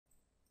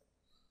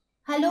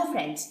Hello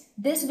friends,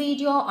 this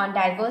video on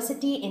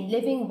diversity in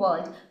living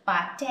world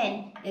part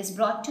 10 is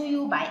brought to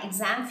you by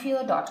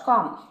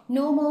examfear.com.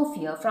 No more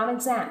fear from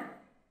exam.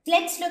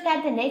 Let's look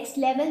at the next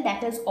level,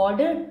 that is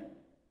order.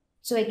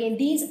 So again,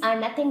 these are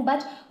nothing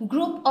but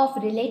group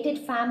of related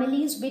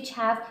families which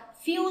have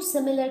few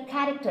similar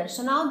characters.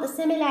 So now the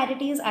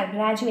similarities are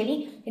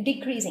gradually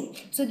decreasing.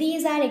 So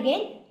these are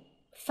again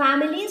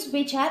families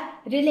which are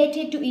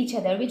related to each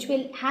other, which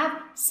will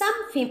have some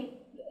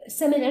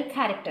similar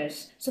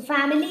characters. So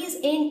families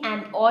in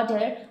an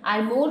order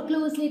are more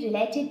closely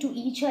related to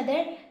each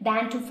other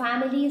than to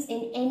families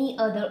in any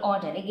other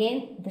order.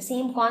 Again, the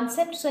same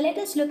concept. So let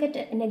us look at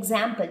an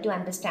example to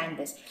understand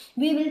this.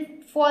 We will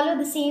follow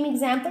the same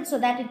example so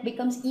that it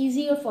becomes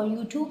easier for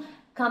you to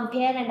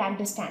compare and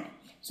understand.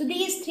 So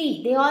these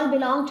three, they all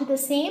belong to the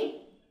same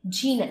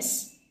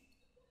genus.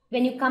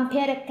 When you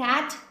compare a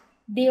cat,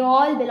 they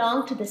all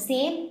belong to the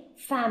same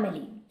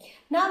family.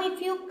 Now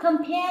if you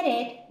compare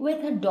it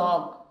with a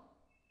dog,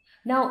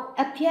 now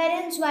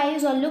appearance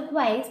wise or look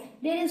wise,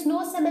 there is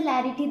no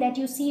similarity that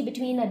you see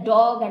between a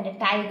dog and a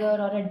tiger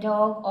or a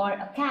dog or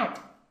a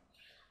cat.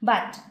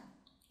 But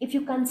if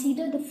you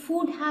consider the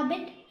food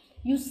habit,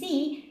 you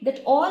see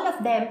that all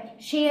of them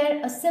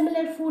share a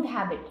similar food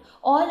habit.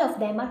 All of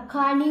them are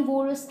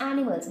carnivorous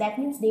animals. That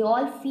means they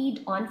all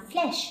feed on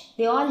flesh.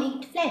 They all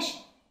eat flesh.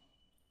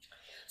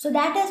 So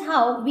that is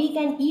how we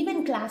can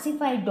even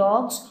classify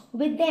dogs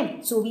with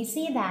them. So we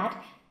say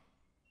that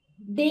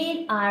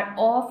they are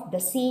of the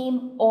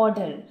same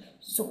order.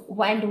 So,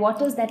 and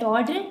what is that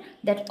order?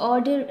 That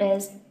order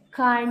is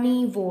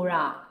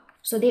carnivora.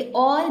 So they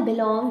all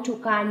belong to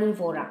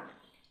carnivora.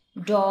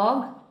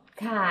 Dog,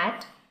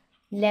 cat,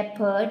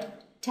 leopard,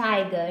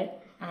 tiger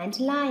and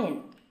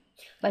lion.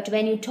 But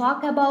when you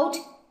talk about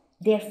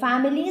their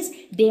families,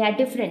 they are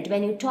different.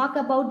 When you talk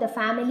about the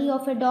family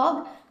of a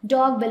dog,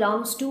 dog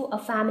belongs to a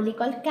family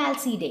called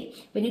Calcidae.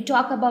 When you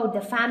talk about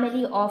the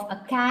family of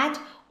a cat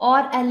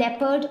or a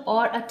leopard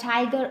or a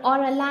tiger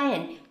or a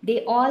lion,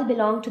 they all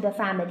belong to the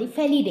family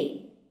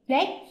Felidae,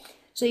 right?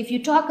 So if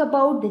you talk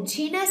about the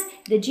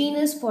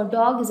genus for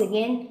dog is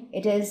again,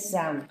 it is,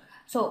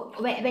 so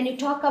when you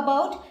talk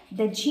about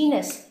the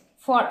genus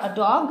for a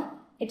dog,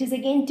 it is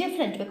again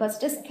different because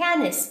it is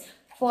Canis.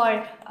 For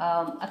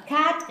a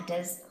cat, it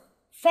is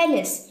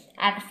Felis,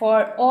 and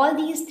for all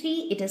these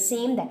three, it is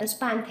same, that is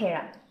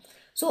Panthera.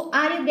 So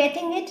are you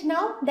getting it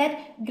now?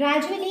 That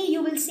gradually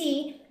you will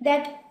see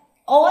that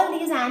all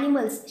these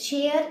animals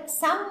share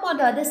some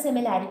or other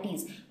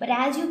similarities, but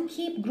as you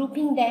keep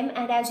grouping them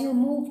and as you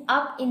move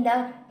up in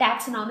the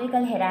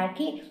taxonomical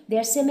hierarchy,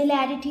 their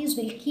similarities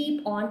will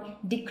keep on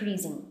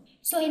decreasing.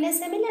 So in a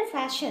similar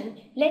fashion,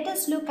 let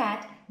us look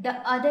at the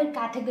other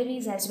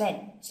categories as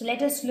well. So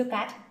let us look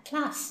at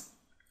class.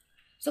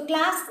 So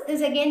class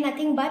is again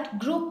nothing but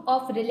group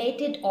of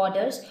related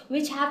orders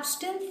which have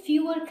still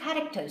fewer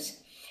characters.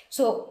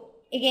 So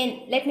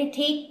again, let me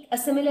take a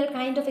similar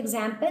kind of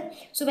example.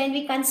 So when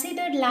we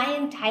considered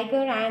lion,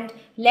 tiger and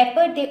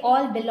leopard, they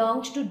all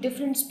belonged to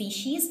different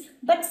species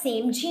but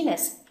same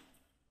genus.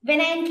 When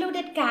I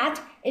included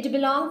cat, it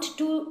belonged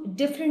to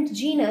different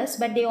genus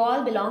but they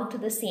all belong to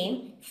the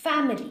same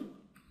family.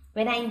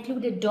 When I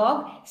included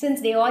dog,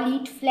 since they all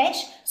eat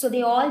flesh, so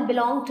they all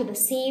belong to the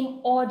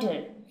same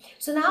order.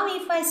 So now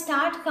if I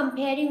start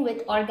comparing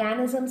with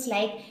organisms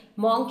like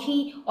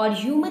monkey or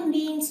human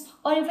beings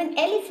or even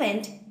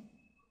elephant,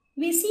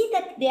 we see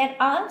that there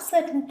are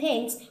certain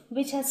things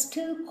which are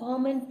still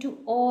common to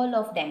all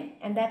of them,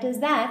 and that is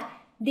that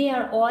they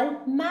are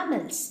all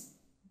mammals,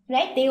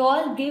 right? They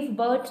all give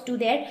birth to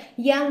their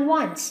young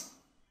ones.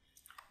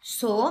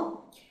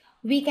 So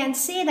we can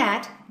say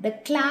that the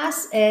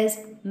class is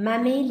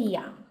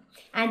Mammalia,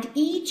 and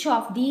each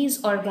of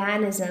these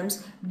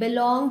organisms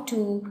belong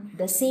to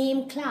the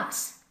same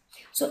class.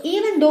 So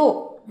even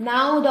though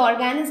now the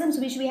organisms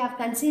which we have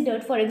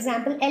considered, for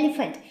example,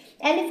 elephant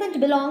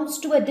belongs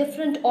to a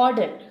different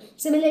order.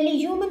 Similarly,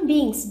 human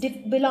beings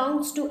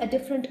belongs to a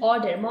different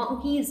order.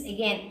 Monkeys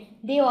again,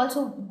 they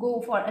also go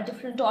for a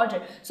different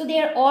order. So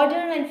their order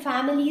and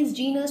families,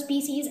 genus,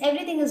 species,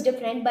 everything is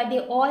different, but they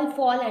all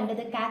fall under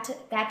the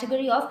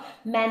category of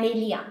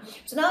Mammalia.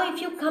 So now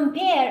if you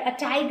compare a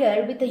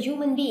tiger with a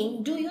human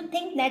being, do you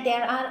think that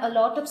there are a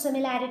lot of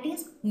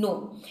similarities?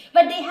 No.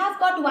 But they have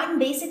got one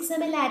basic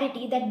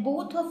similarity, that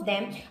both of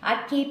them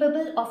are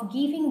capable of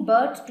giving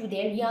birth to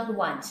their young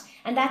ones.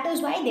 And that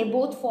is why they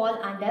both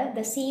fall under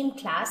the same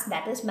class,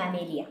 that is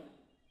Mammalia.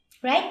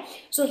 Right?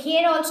 So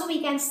here also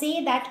we can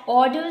say that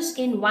orders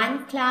in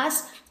one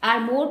class are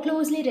more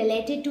closely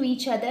related to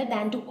each other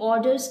than to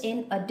orders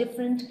in a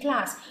different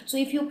class. So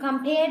if you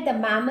compare the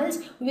mammals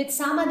with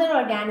some other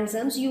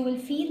organisms, you will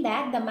feel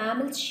that the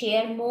mammals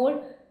share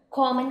more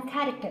common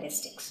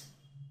characteristics.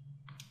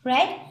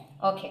 Right?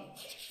 Okay.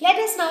 Let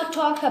us now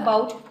talk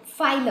about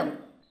phylum.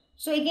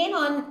 So again,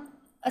 on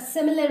a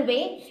similar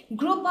way,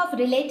 group of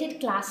related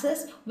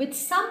classes with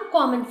some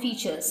common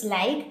features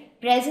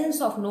like presence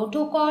of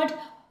notochord,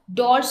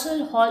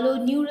 dorsal hollow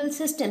neural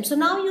system. So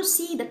now you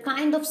see the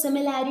kind of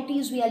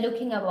similarities we are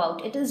looking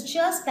about. It is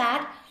just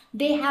that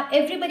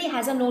Everybody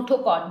has a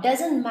notochord.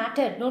 Doesn't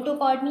matter.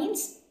 Notochord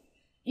means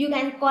you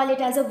can call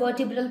it as a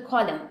vertebral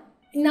column.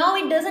 Now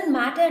it doesn't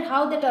matter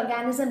how that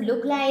organism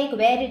look like,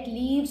 where it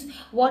lives,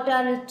 what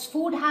are its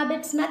food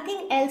habits,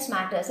 nothing else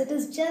matters. It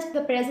is just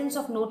the presence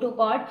of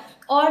notochord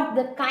or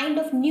the kind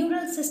of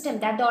neural system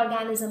that the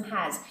organism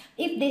has.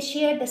 If they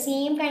share the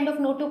same kind of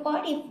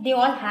notochord, if they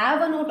all have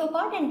a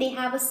notochord and they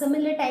have a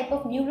similar type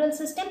of neural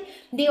system,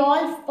 they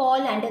all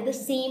fall under the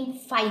same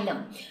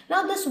phylum.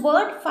 Now this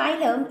word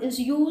phylum is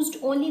used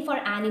only for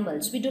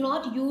animals. We do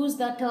not use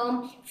the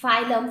term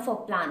phylum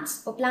for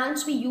plants. For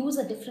plants we use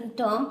a different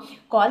term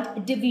called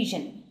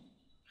division.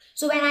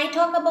 So when I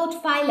talk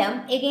about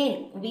phylum,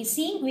 again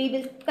we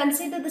will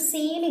consider the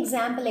same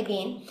example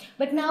again,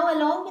 but now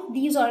along with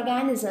these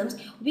organisms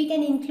we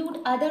can include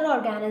other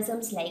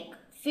organisms like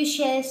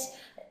fishes,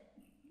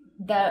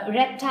 the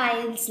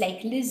reptiles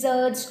like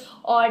lizards,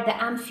 or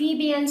the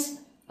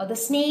amphibians or the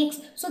snakes.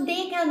 So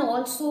they can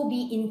also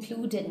be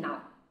included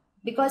now,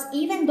 because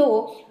even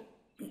though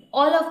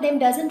all of them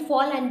doesn't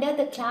fall under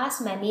the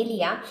class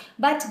Mammalia,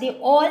 but they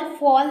all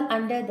fall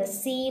under the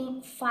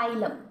same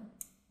phylum.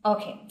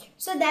 Okay,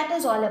 so that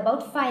is all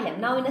about phylum.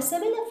 Now in a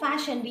similar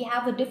fashion we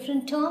have a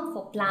different term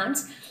for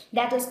plants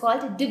that is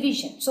called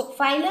division. So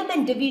phylum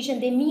and division,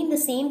 they mean the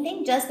same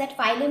thing, just that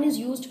phylum is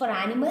used for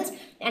animals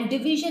and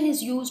division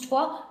is used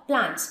for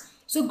plants.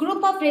 So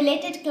group of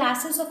related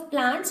classes of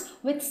plants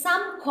with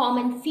some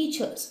common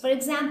features. For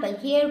example,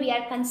 here we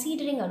are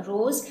considering a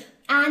rose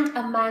and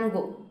a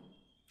mango.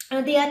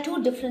 They are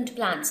two different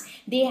plants.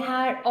 They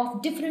are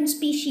of different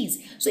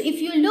species. So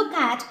if you look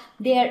at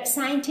their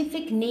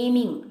scientific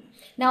naming,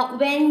 now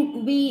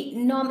when we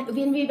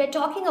were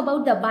talking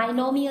about the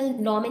binomial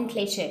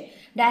nomenclature,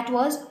 that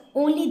was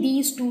only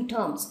these two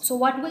terms. So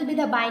what will be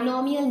the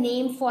binomial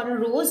name for a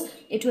rose?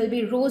 It will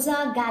be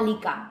Rosa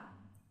gallica,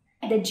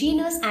 the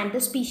genus and the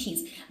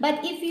species.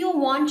 But if you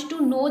want to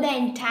know the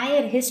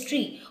entire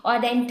history or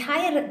the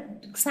entire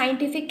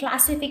scientific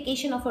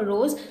classification of a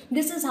rose,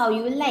 this is how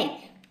you will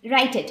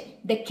write it.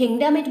 The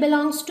kingdom it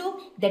belongs to,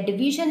 the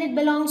division it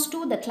belongs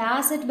to, the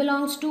class it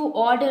belongs to,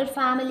 order,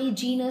 family,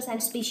 genus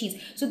and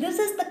species. So this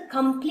is the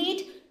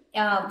complete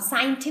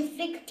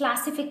scientific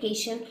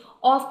classification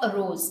of a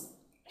rose.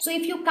 So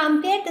if you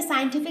compare the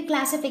scientific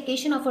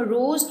classification of a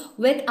rose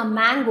with a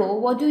mango,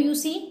 what do you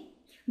see?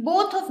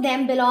 Both of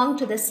them belong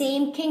to the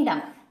same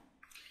kingdom.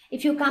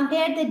 If you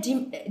compare the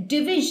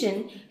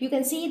division, you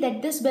can see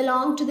that this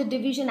belongs to the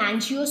division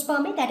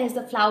Angiospermae, that is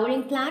the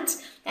flowering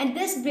plants, and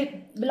this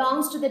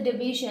belongs to the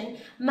division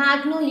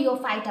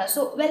Magnoliophyta.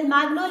 So, well,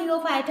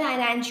 Magnoliophyta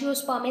and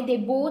Angiospermae, they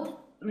both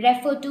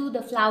refer to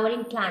the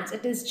flowering plants.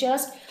 It is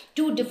just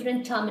two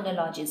different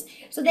terminologies.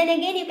 So then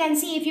again you can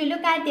see, if you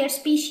look at their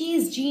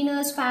species,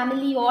 genus,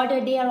 family, order,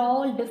 they are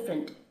all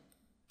different.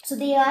 So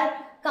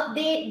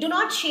they do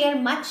not share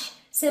much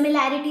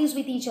similarities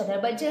with each other,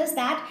 but just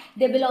that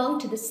they belong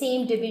to the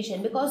same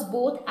division because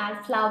both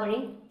are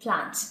flowering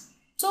plants.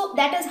 So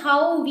that is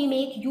how we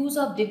make use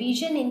of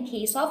division in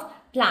case of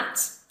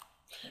plants.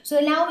 So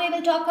now we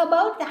will talk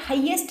about the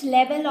highest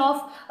level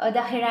of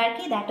the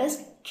hierarchy, that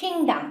is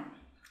kingdom.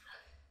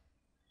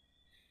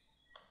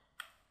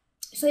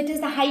 So it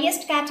is the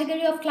highest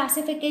category of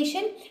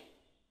classification.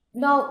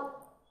 Now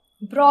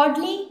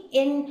broadly,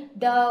 in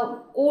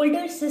the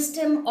older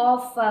system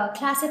of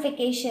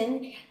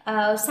classification,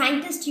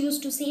 scientists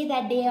used to say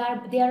that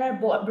there are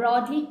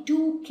broadly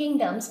two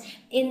kingdoms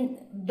in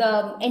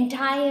the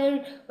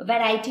entire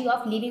variety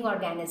of living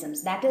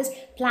organisms, that is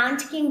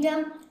plant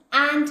kingdom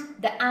and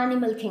the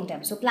animal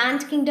kingdom. So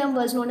plant kingdom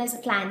was known as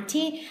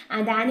Plantae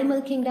and the animal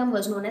kingdom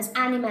was known as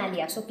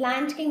Animalia. So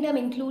plant kingdom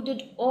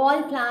included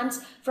all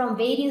plants from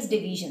various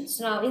divisions.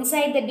 Now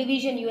inside the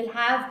division you will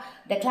have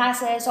the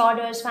classes,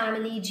 orders,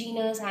 family,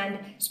 genus and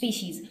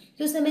species.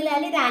 So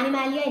similarly the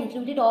Animalia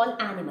included all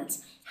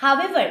animals.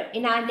 However,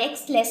 in our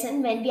next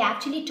lesson, when we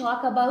actually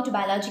talk about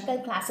biological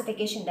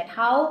classification, that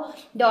how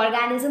the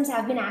organisms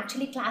have been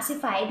actually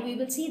classified, we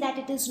will see that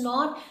it is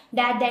not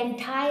that the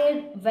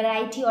entire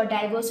variety or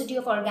diversity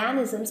of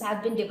organisms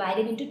have been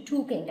divided into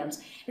two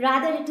kingdoms.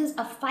 Rather, it is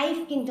a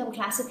 5-kingdom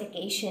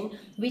classification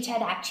which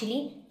had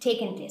actually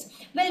taken place.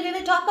 Well, we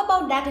will talk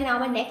about that in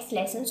our next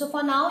lesson. So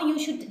for now, you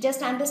should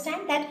just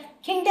understand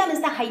that kingdom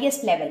is the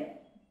highest level.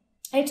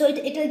 Right, so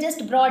it will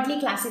just broadly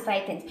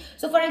classify things.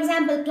 So for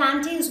example,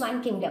 Plantae is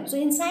one kingdom. So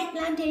inside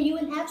Plantae, you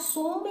will have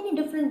so many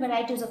different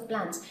varieties of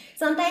plants.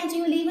 Sometimes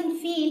you will even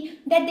feel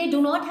that they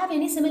do not have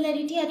any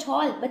similarity at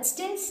all. But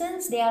still,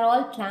 since they are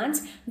all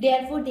plants,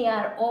 therefore they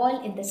are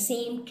all in the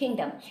same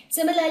kingdom.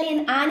 Similarly,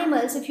 in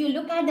animals, if you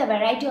look at the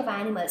variety of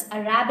animals,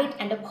 a rabbit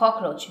and a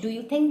cockroach, do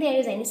you think there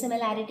is any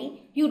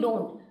similarity? You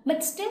don't.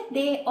 But still,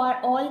 they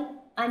are all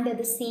under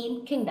the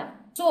same kingdom.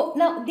 So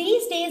now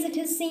these days it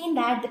is seen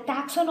that the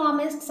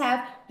taxonomists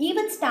have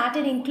even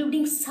started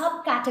including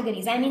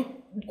subcategories. I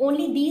mean,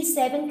 only these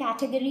 7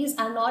 categories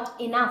are not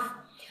enough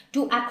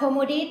to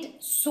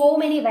accommodate so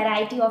many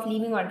variety of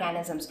living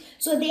organisms.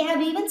 So they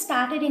have even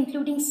started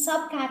including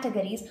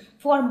subcategories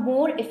for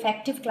more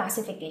effective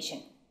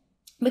classification.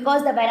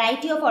 because the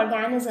variety of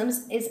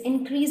organisms is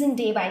increasing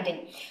day by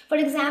day. For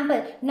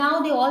example, now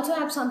they also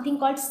have something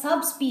called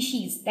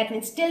subspecies. That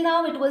means till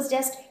now it was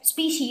just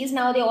species,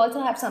 now they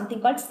also have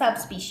something called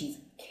subspecies.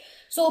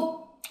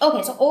 So,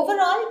 okay, so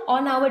overall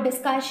on our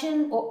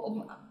discussion,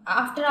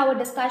 after our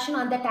discussion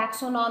on the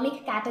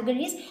taxonomic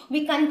categories,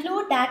 we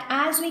conclude that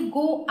as we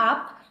go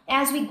up,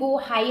 as we go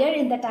higher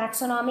in the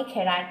taxonomic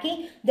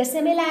hierarchy, the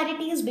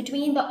similarities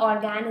between the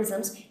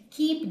organisms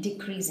keep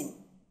decreasing.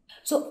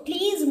 So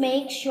please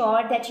make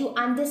sure that you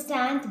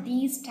understand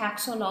these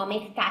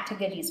taxonomic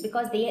categories,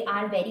 because they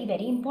are very,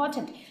 very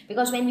important.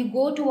 Because when we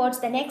go towards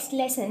the next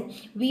lesson,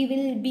 we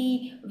will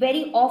be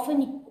very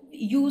often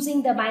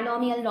using the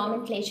binomial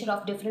nomenclature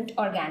of different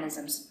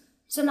organisms.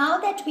 So now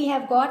that we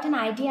have got an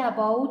idea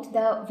about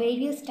the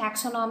various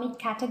taxonomic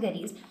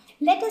categories,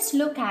 let us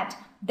look at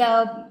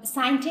the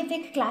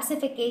scientific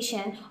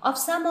classification of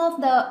some of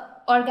the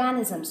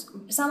organisms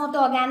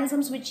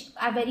which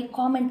are very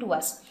common to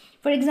us.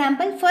 For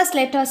example, first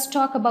let us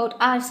talk about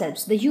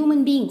ourselves, the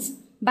human beings.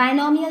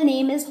 Binomial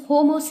name is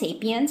Homo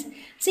sapiens.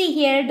 See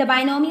here, the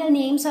binomial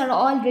names are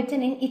all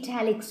written in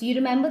italics. You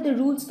remember the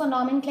rules for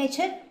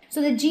nomenclature?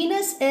 So the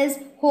genus is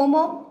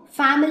Homo,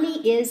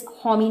 family is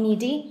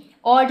Hominidae,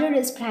 order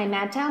is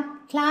Primata,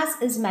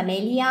 class is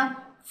Mammalia,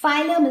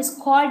 phylum is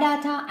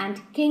Chordata, and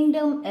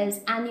kingdom is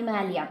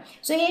Animalia.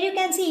 So here you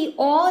can see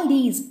all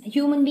these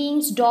human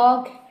beings,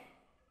 dog,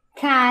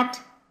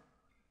 cat,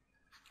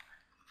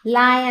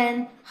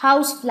 lion,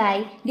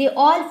 housefly, they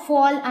all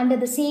fall under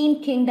the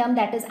same kingdom,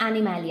 that is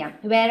Animalia.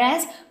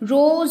 Whereas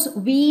rose,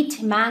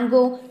 wheat,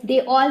 mango,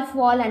 they all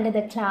fall under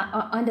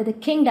the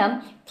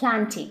kingdom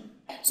Plantae.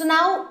 So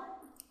now,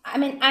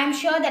 I'm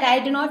sure that I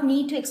do not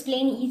need to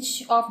explain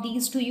each of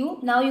these to you.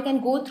 Now you can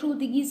go through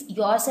these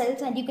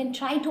yourselves and you can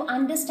try to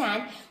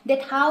understand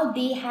that how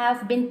they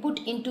have been put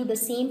into the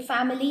same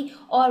family,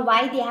 or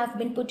why they have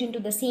been put into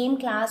the same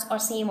class or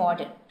same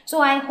order. So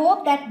I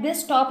hope that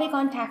this topic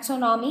on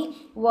taxonomy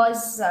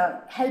was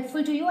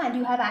helpful to you and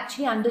you have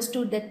actually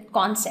understood the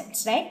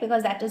concepts, right?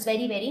 Because that is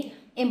very, very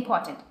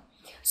important.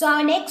 So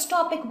our next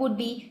topic would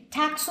be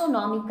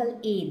taxonomical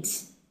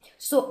aids.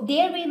 So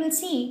there we will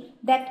see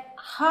that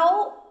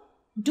how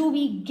do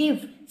we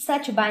give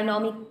such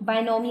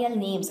binomial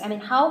names?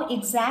 How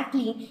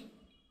exactly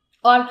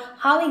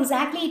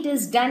it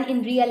is done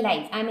in real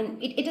life.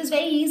 It is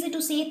very easy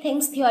to say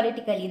things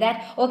theoretically,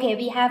 that okay,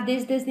 we have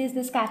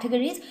this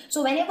categories,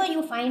 so whenever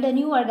you find a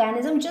new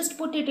organism, just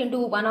put it into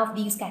one of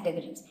these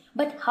categories.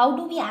 But how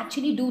do we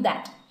actually do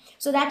that?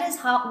 So that is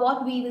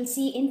what we will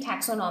see in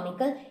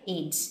taxonomical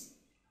aids.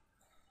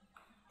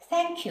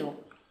 Thank you.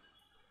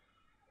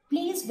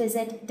 Please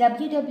visit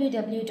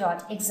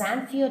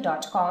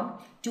www.examfear.com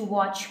to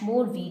watch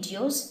more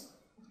videos,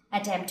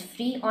 attempt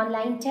free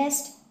online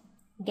test,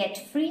 get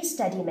free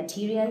study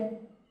material,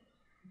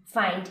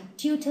 find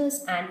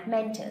tutors and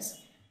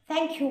mentors.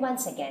 Thank you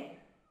once again.